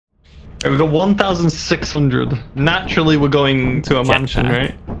We got 1,600. Naturally, we're going to a mansion,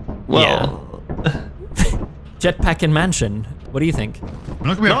 right? Well, Jetpack and mansion. What do you think? We're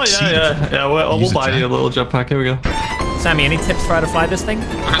not gonna be able to see yeah. We'll buy you a little jetpack. Here we go. Sammy, any tips for how to fly this thing?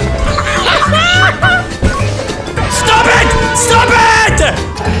 Stop it! Stop it!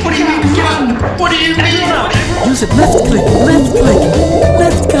 What do you mean run? What do you mean? Use it. Left click. Left click.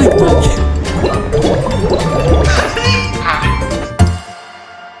 Left click.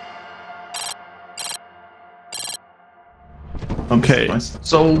 Okay,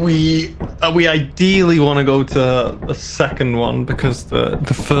 so we ideally want to go to the second one because the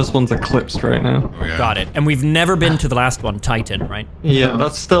first one's eclipsed right now. Oh, yeah. Got it. And we've never been to the last one, Titan, right? Yeah,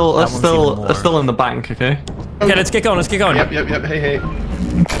 that's still in the bank. Okay. Okay, let's get going. Let's get going. Yep. Hey.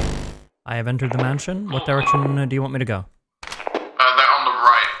 I have entered the mansion. What direction do you want me to go? They're on the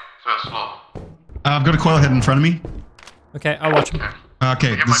right, first floor. I've got a coil head in front of me. Okay, I'll watch him.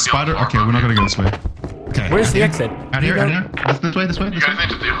 Okay, the spider. Okay, we're not gonna go this way. Okay. Where's the exit? Out here. This way. You guys need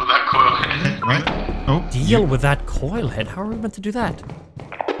to deal with that coil head. Right. Oh. Deal with that coil head? How are we meant to do that? Yeah,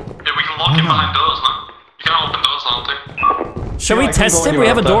 we can lock him behind doors, no? You can't open doors, I don't think. Shall we test it? We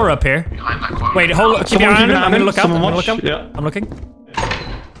have a door up here. Behind that coil. Wait, hold. Keep your eye on him. I'm gonna look up. I'm Someone gonna look up. watch. Yeah. I'm looking.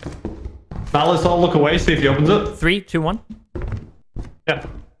 Now let's all look away. See if he opens it. 3, 2, 1. Yeah.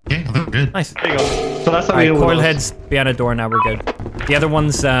 Okay, I think good. Nice. There you go. So that's how we Alright, deal with coil those. head's behind a door now. We're good. The other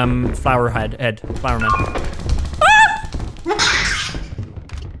one's flower head. Flower man.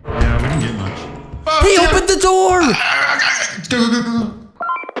 Yeah, we didn't get much. He opened the door. Go. I do.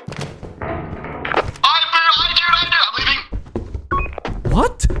 I'm leaving.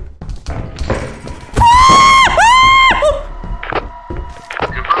 What?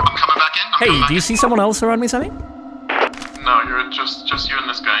 Good, bro. I'm coming back in. Hey, do you see someone else around me, Sammy? No, you're just you and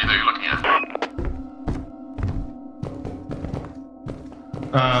this guy that you're looking at.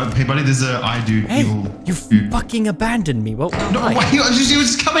 Hey buddy, there's a eye dude. Hey, evil you dude. fucking abandoned me. Well, No, why? why? He was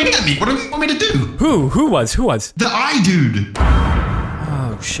just coming at me. What do you want me to do? Who was? The eye dude.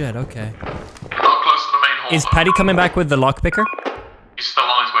 Oh shit. Okay. You're not close to the main hall. Is Paddy coming back with the lockpicker? He's still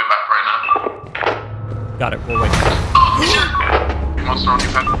on his way back right now. Got it. We'll wait. Oh, shit! Monster on your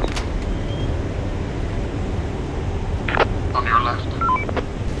head. On your left.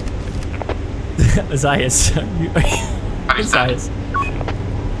 Isaias. Paddy's dead. Isaias.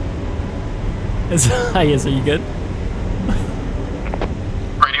 Isaias, are you good?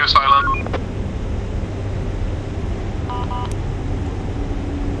 Radio silent.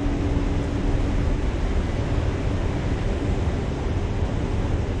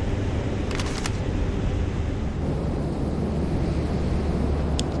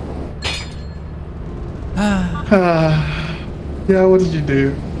 Yeah, what did you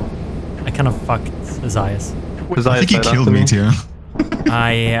do? I kind of fucked Isaias. I think he killed me, Tio.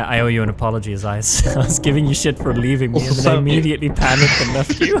 I owe you an apology, Isaias. I was giving you shit for leaving me, and then I immediately panicked and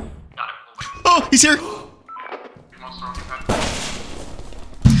left you. Oh, he's here. Monster on your head.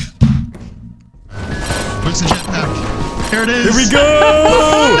 Where's the jetpack? Here it is. Here we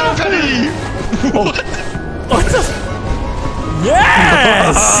go! No, Penny. What the?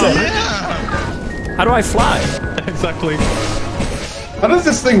 Yes! Yeah. How do I fly? Exactly. How does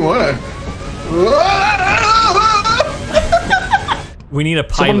this thing work? We need a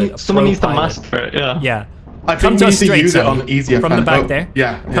pilot. Someone needs to pilot. master it. Yeah. Yeah. I Come think to we us need to straight, use it Sammy. on easier From the fan- back oh, there.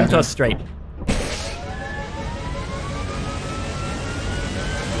 Yeah. Come to us straight.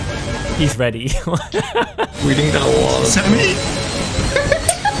 He's ready. We didn't get a lot. Sammy.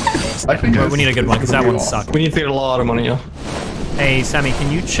 I think We need a good one because that one sucked. We need to get a lot of money. Yeah. Hey, Sammy,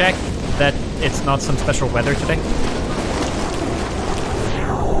 can you check that it's not some special weather today?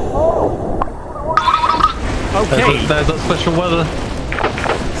 Okay. There's that special weather.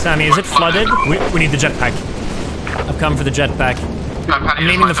 Sammy, is it flooded? We need the jetpack. I've come for the jetpack. I'm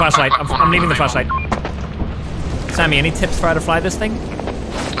leaving the flashlight. I'm leaving the flashlight. Sammy, any tips for how to fly this thing?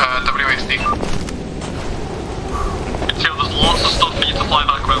 WASD. It's here, there's lots of stuff for you to fly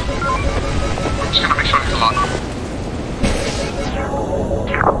back with. I'm just gonna make sure he's alive.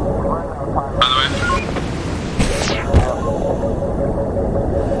 By the way.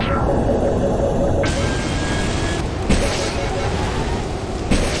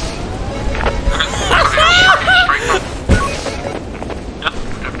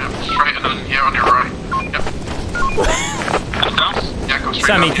 Straight and then here on your right. Yep. Anything else? Yeah, go straight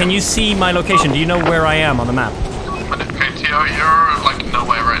Sammy, down, can yeah. you see my location? Do you know where I am on the map? Okay, Tio, you're like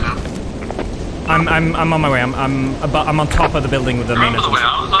nowhere right now. I'm on my way. I'm on top of the building with the main Remember the way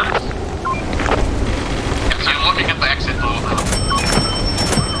entrance. out, is that? Yeah, so you're looking at the exit door now.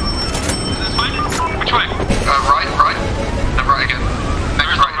 This way? Which way? Right. Then right again.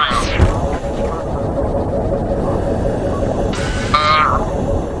 Next right.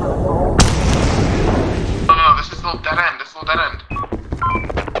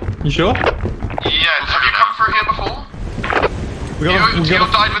 You sure? Yeah, have you come through here before? Teal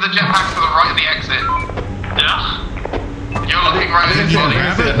died with a jetpack to the right of the exit. Yeah? You're looking right at his body.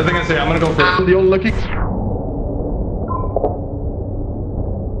 I think I see it. I'm gonna go for it. You're looking.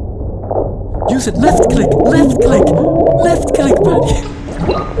 Use it. Left click. Left click. Left click, buddy.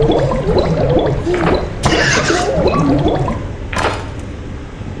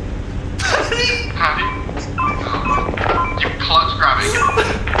 Patty? You clutch grabbing.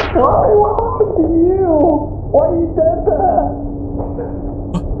 What happened to you? Why you did that?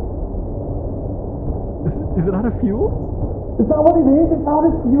 Is it out of fuel? Is that what it is? It's out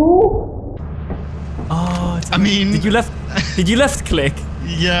of fuel? Oh, I mean, did you left click?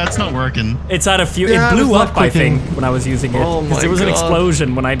 yeah, it's not working. It's out of fuel. Yeah, it blew I was up, I clicking. think, when I was using it. Oh Because my there was an God.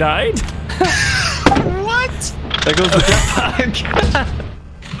 explosion when I died. What? There goes the jetpack.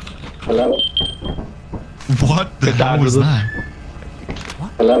 What the hell was that?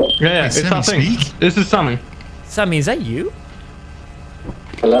 Yeah, it's Sammy, that thing. speak? This is Sammy. Sammy, is that you?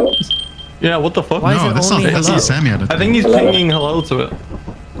 Yeah, what the fuck? Why is No, it that's only not. That's hello? not Sammy. I think he's pinging hello to it.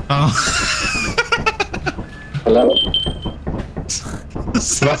 Oh.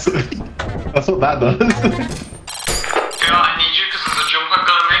 That's what that does. Yeah, I need you because there's a jump I'm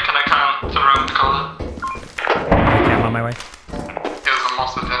gonna make and I can't turn around to call it. Okay, I'm on my way. There's a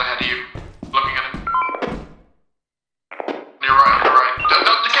monster dead ahead of you. Looking at him. You're right, you're right.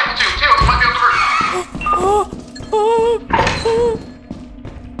 Don't be careful, Teal, it might be on the roof.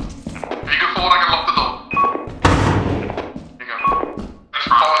 If you go forward, I can lock the door. Here you go.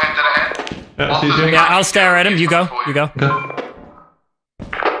 Follow him dead ahead. Yeah, Monster's see you. behind Yeah, I'll stare at him. You go. For You go. Okay.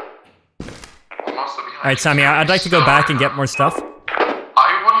 Monster behind Alright, you. Sammy, I'd like to go back and get more stuff. I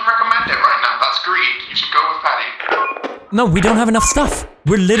wouldn't recommend it right now. That's greed. You should go with Paddy. No, we don't have enough stuff.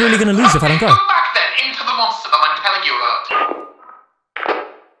 We're literally gonna lose if I don't go. Go back then into the monster that I'm telling you about.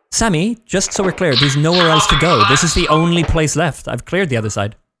 Sammy, just so we're clear, there's nowhere else to go. This is the only place left. I've cleared the other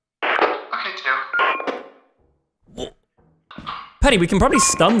side. Okay, Teal. Petty, we can probably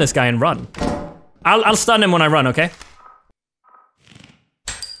stun this guy and run. I'll stun him when I run, okay?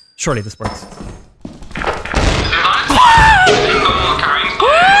 Surely this works.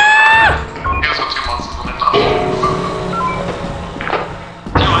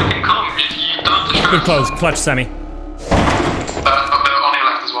 Good close. Clutch, Sammy. But they're on your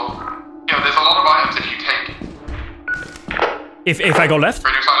left as well. Yeah, there's a lot of items if you take. If I go left?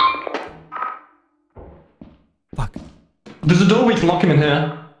 Radio silent. Fuck. There's a door we can lock him in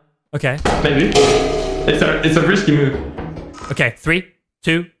here. Okay. Maybe. It's a risky move. Okay, 3,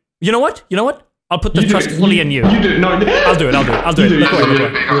 2. You know what? You know what? I'll put the You do trust it. fully in you. You do it. No. I'll do it. I'll do it. I'll do You it. do it. Look away, You look do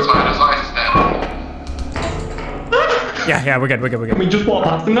away. Big outside, his eyes is dead. Yeah, we're good. We're good. We're Can good. we just walk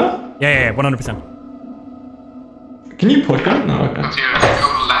past him now? Yeah, 100%. Can you push him? No, okay. So you go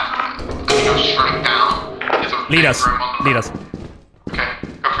left, and you go straight down. There's a Lead big us. room on the Lead left. us. Okay,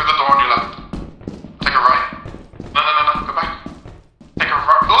 go through the door on your left. Take a right. No, go back. Take a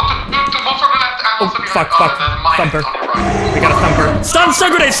right. Oh, the monster on the left and also behind. Fuck. There's mines Thumper. on your right. We got a thumper. Stun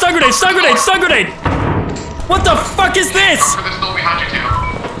grenade! Stun grenade! Stun grenade! Stun grenade! What the fuck is this? Go through this door behind you, too.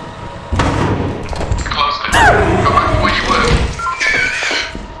 Close it. Go back to where you were.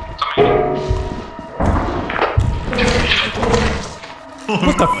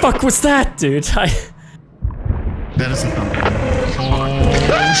 What the fuck was that, dude? That is a thumb. Oh,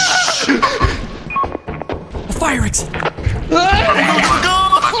 A fire exit!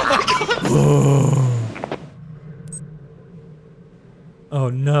 Oh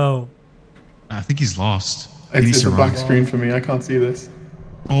no. I think he's lost. He needs It's to a black run. screen for me. I can't see this.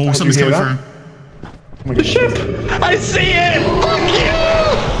 Oh, something's you hear coming that? through. Oh my God. Ship! I see it! Fuck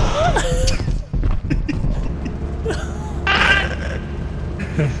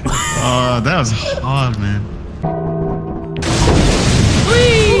That was hard, man.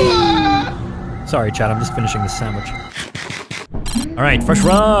 Sorry, Chad, I'm just finishing this sandwich. Alright, first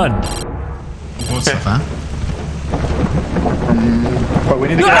run! What's up, huh? But we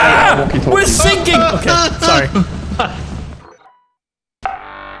need to get Ah! walkie talkie. We're sinking! Okay, sorry.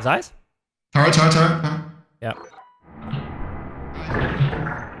 His eyes? Turret. Yeah.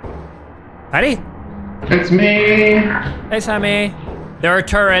 Patty? It's me. Hey, Sammy. There are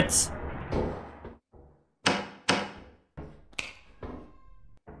turrets.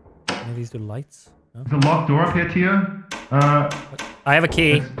 Maybe these do lights? No? There's a locked door up here, Tia. I have a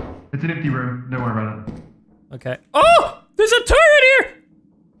key. It's an empty room. Don't worry about it. Okay. Oh! There's a turret here!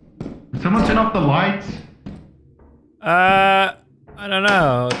 Did someone turn off the lights? I don't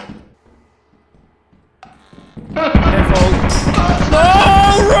know. Careful.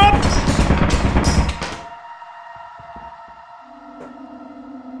 No! Rob!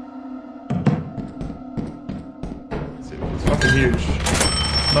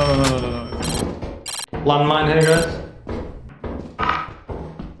 No. Landmine here, guys.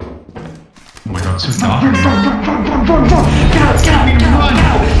 Oh my god, so dark.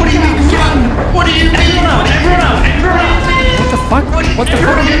 What do you mean run? What do you mean run? Everyone out! What the fuck? What the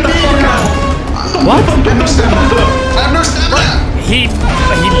fuck? Get the fuck out! What? I have no stamina! He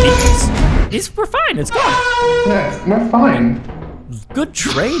leaves. We're fine. It's good. Yeah, we're fine. Good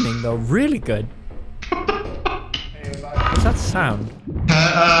training though. Really good. What's that sound?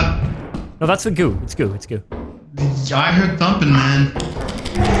 No, that's a goo. It's goo. It's goo. I heard thumping, man.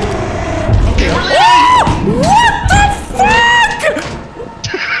 Okay, What the fuck?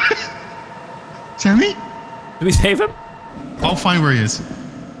 Sammy? Do we save him? I'll find where he is.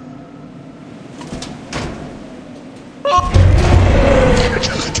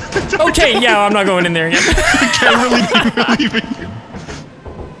 Okay, yeah, I'm not going in there again. I can't believe you.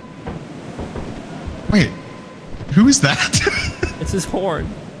 Wait, who is that? It's his horn.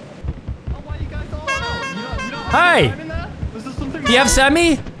 Hi! Was there something Do you have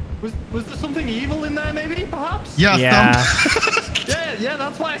Sammy? Was there something evil in there, maybe, perhaps? Yeah. Thump. Yeah,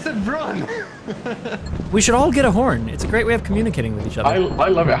 that's why I said run. We should all get a horn. It's a great way of communicating with each other. I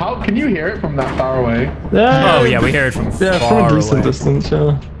love it. How can you hear it from that far away? Oh yeah, we hear it from Yeah, from far a decent away. distance,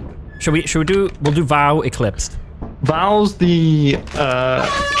 yeah. Should we do? We'll do Vow Eclipsed. Val's the is a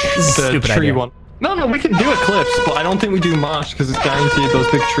stupid tree idea. one. No, we can do Eclipse, but I don't think we do Marsh because it's guaranteed those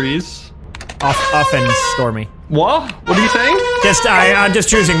big trees. Off and Stormy. What? What are you saying? I'm just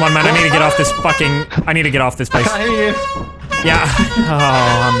choosing one, man. I need to get off this fucking. I need to get off this place. I can't hear you. Yeah.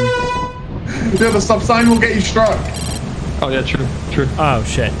 Oh. Yeah, the stop sign will get you struck. Oh yeah, true. Oh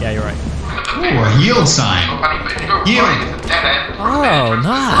shit. Yeah, you're right. Ooh, a yield sign. Yield. Oh,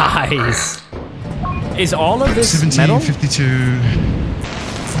 nice. Is all of this metal? 1752.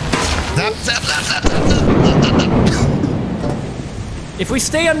 Zap. If we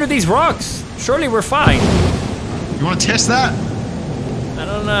stay under these rocks, surely we're fine. You want to test that? I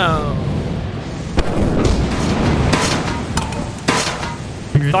don't know.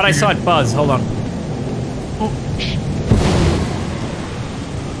 Thought I saw it buzz. Hold on.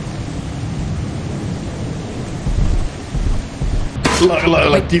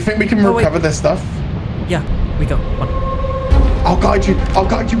 Look. Do you think we can Oh, wait. recover this stuff? Yeah, we go. Come on. I'll guide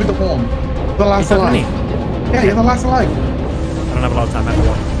you with the horn. The last Is that alive. me? Yeah, you're the last alive. I don't have a lot of time. I have to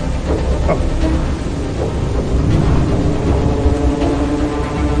walk. Oh.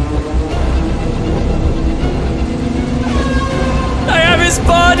 I have his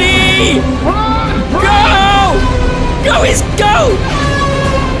body! Go! Go, his go!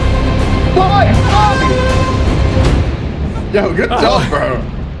 Why? Yo, good job, bro.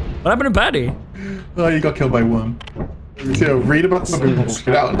 What happened to Batty? Oh, you got killed by one. So, read about the baboons.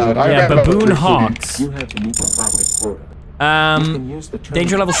 Get out loud. Yeah, read about baboon the hawks. You have to meet the profit quota.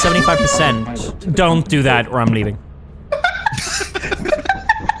 Danger level 75%. Don't do that or I'm leaving.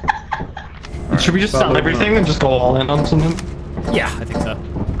 Should we just sell everything and just go all in on something? Yeah, I think so.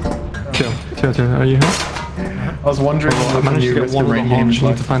 Chill. Are you here? I was wondering I what managed to get one of the horns. I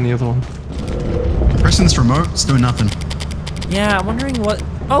need to find the other one. Pressing this remote, it's doing nothing. Yeah, I'm wondering what.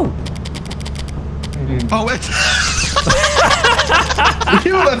 Oh! Oh, wait.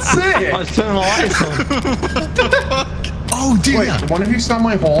 Yo, that's sick! Let's turn the lights on. Oh, dude. Wait, one of you sound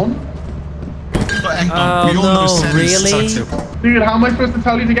my horn? We all no, know Sammy really? sucks at- Dude, how am I supposed to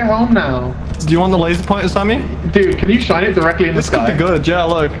tell you to get home now? Do you want the laser pointer, Sammy? Dude, can you shine it directly in the This could sky? be good. Yeah,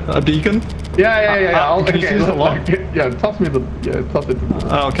 look, a beacon. Yeah. I'll, can you okay, use it look, yeah, toss me the. Yeah, toss it.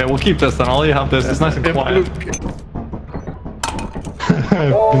 Oh, okay, we'll keep this then. I'll let you have this. It's nice and quiet. I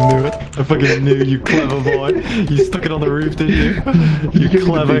knew it. I fucking knew, you clever boy. You stuck it on the roof, didn't you? You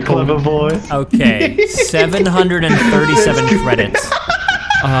clever boy. Okay, 737 credits.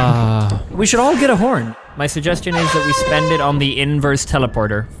 We should all get a horn. My suggestion is that we spend it on the inverse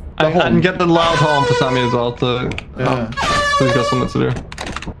teleporter. And get the loud horn for Sammy as well to. Yeah. So he's got something to do.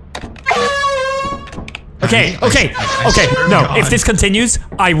 Okay. No, if this continues,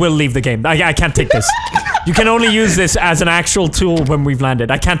 I will leave the game. I can't take this. You can only use this as an actual tool when we've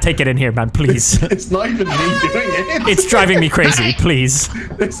landed. I can't take it in here, man, please. It's not even me doing it. It's driving me crazy, please.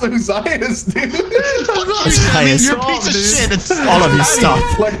 It's Ozias, dude. Highest. You're a piece of shit. It's All of you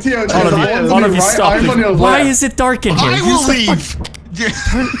stop. Like, Tio, All of you stop. I'm on your Why left. is it dark in here? I Use will the leave.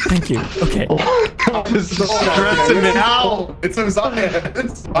 Thank you. Okay. This is stressing me out. It's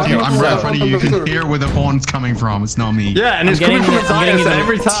Ozias. Okay, I'm right in front of you. You can hear where the horn's coming from. It's not me. Yeah, and it's getting coming from the- I'm getting Matthias the-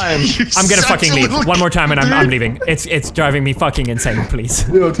 every time. I'm gonna Such fucking a leave. little One more time and I'm dude. leaving. It's driving me fucking insane, please.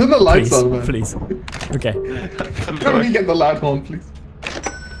 Yo, turn the lights Please, on, man. please. Okay, Let me get the loud horn, please.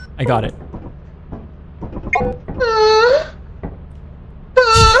 I got it.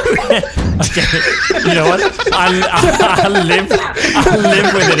 Okay, you know what? I'll live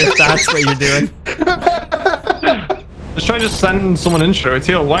with it if that's what you're doing. Let's try to send someone in, sure.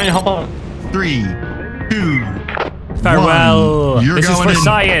 Teal, why don't you hop on? 3, 2, Farewell. 1. You're This is going for in.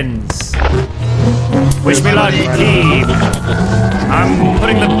 science. Wish me luck, team. I'm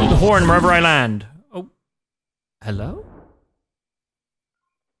putting the horn wherever I land. Oh, hello?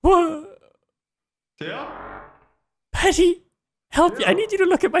 What? Teal? Patty, help me. I need you to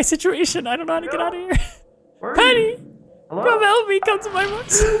look at my situation. I don't know how to get out of here. Patty, come help me. Come to my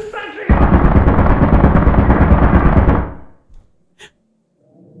box.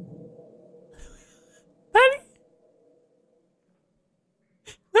 Patty?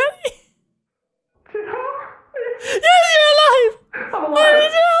 Patty? Yes, you're alive! I'm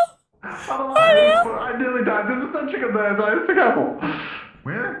alive. I'm I'm alive. I nearly died. There's a chicken there. It's a couple.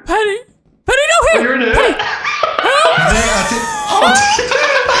 Where? Patty! Patty, no, here! You're in it. Patty!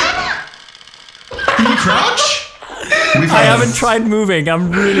 Can you crouch? I haven't tried moving.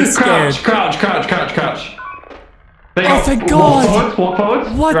 I'm really scared. Crouch. There you Oh, go. thank God. Walk forwards.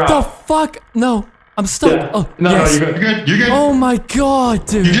 What Crouch. the fuck? No, I'm stuck. Yeah. Oh, No, yes. you're good. You're good. Oh my God,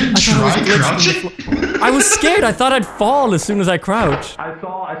 dude. You didn't I thought I was try glitching in the crouching? I was scared. I thought I'd fall as soon as I crouched. I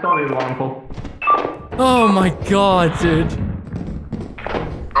saw the alarm pull. Oh my God, dude. Go into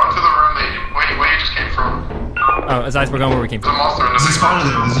the room where you just came from. Oh, as we're going where we came There's a from. monster in the There's a big spider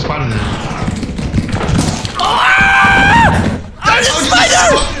room. there. There's a spider there. I'm a spider!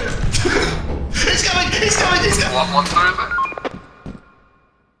 He's coming! What monster is it?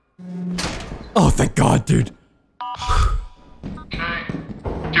 Oh, thank God, dude. Okay. Do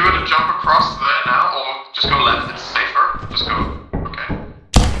you want to jump across there now, or just go left? It's safer. Just go. Okay.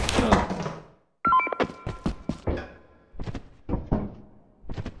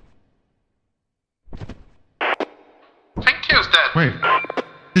 I think Tio's dead. Wait.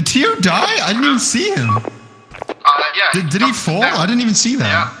 Did Tio die? I didn't even see him. Yeah. Did he fall? I didn't even see that.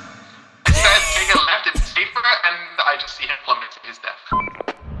 Yeah. It said take a left, it's safer, and I just see him plummet to his death.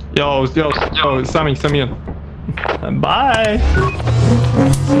 Yo, Sammy, send me in. Bye.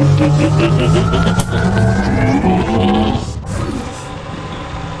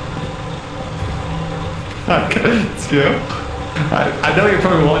 Okay, Teal. I know you're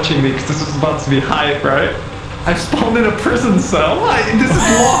probably watching me because this was about to be hype, right? I spawned in a prison cell. This is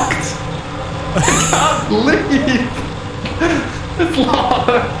locked. I can't leave. It's locked.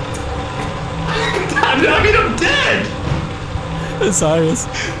 I mean, I'm dead. Cyrus,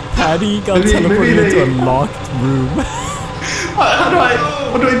 Patty got Maybe teleported they- into a locked room. What do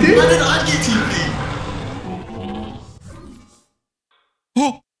I do? Why did I get TP?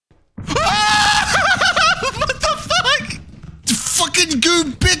 Oh! What the fuck? Fucking goo,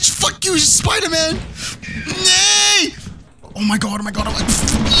 bitch! Fuck you, Spider-Man! Nay! Oh my god!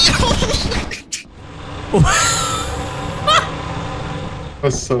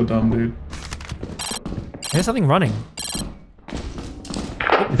 That's so dumb, dude. There's something running.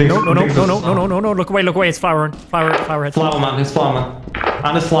 No, Look away, it's flower head. Flower man, it's flower man.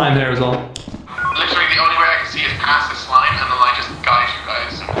 And a slime there as well. Literally, the only way I can see is past the slime, and then I just guide you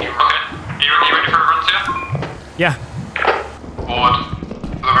guys. You run. Okay. You ready for a run, Tia? Yeah. Forward.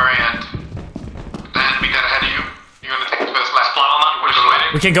 To the very end. Then we get ahead of you. You're gonna take the first left. Flower man, we're just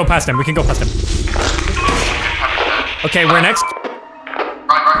waiting. We can go past him. Okay, where next?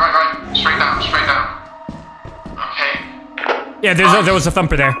 Right. Straight down. Okay. Yeah, there was a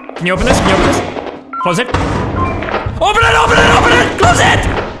thumper there. Can you open this? Close it. Open it! Close it!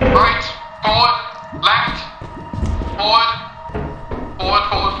 Right. Forward. Left. Forward.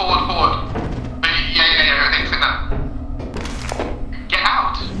 Yeah. Everything's in that. Get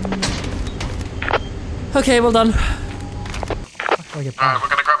out. Okay, well done. Alright, we're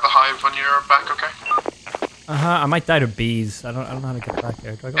gonna grab the hive when you're back, okay? I might die to bees. I don't know how to get back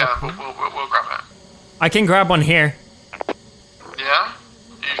there. Do I go? Yeah, we'll grab it. I can grab one here. Yeah?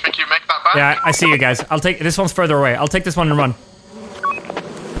 You think you make that back? Yeah, I see you guys. I'll take this one's further away. I'll take this one and run.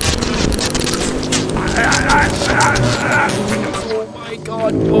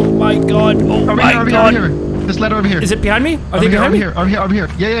 Oh my god. Over here. This ladder over here. Is it behind me? Are they behind me? Over here.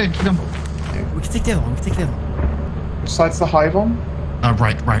 Yeah, keep them. We can take the other one. Which side's the hive on?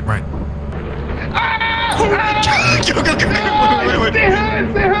 Right. Go. Wait. Keep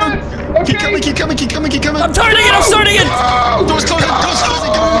coming. I'm starting it! Door's closing. No!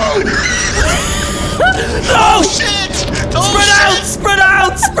 Oh shit! Spread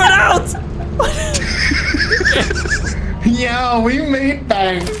out! Yeah, we made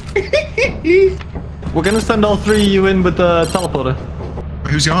bang. We're gonna send all three of you in with the teleporter.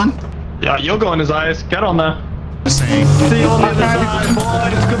 Who's gone? Yeah, you're going, his eyes. Get on there. Saying. See you on the other side,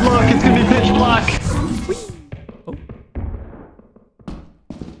 boys. Good luck.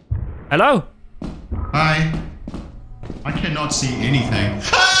 Hello? Hi. I cannot see anything.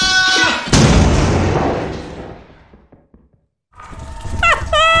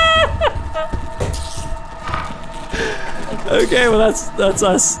 Okay, well that's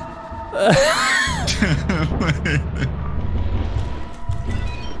us.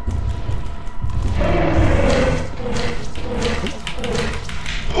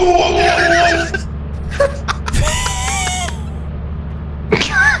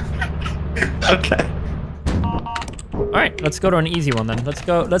 Okay. Alright, let's go to an easy one then.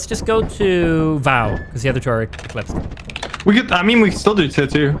 Let's just go to Vow, because the other two are eclipsed. We could, I mean, we can still do tier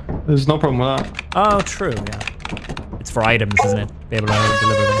 2. There's no problem with that. Oh, true, yeah. It's for items, isn't it? Be able to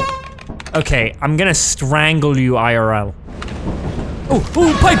deliver them. Okay, I'm gonna strangle you IRL. Oh,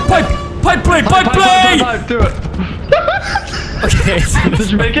 pipe play! Pipe, do it. Okay.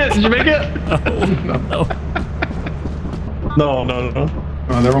 Did you make it? Did you make it? No. No.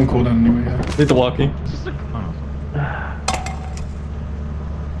 Oh, they're on cooldown anyway, yeah. Need the walkie.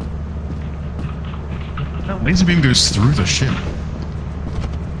 Laser beam goes through the ship.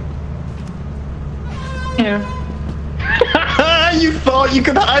 Yeah. You thought you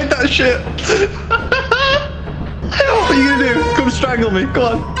could hide that shit. What are you gonna do? Come strangle me. Go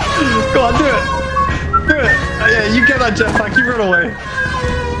on. Go on, do it. Do it. Yeah, you get that jetpack. You run away.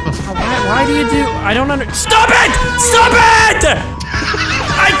 Why do you do? I don't under. Stop it! Stop it!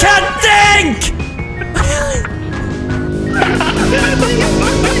 I can't think!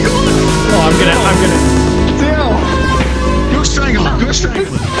 Oh, I'm gonna. Go strangle him. Go strangle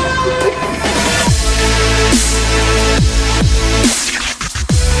him.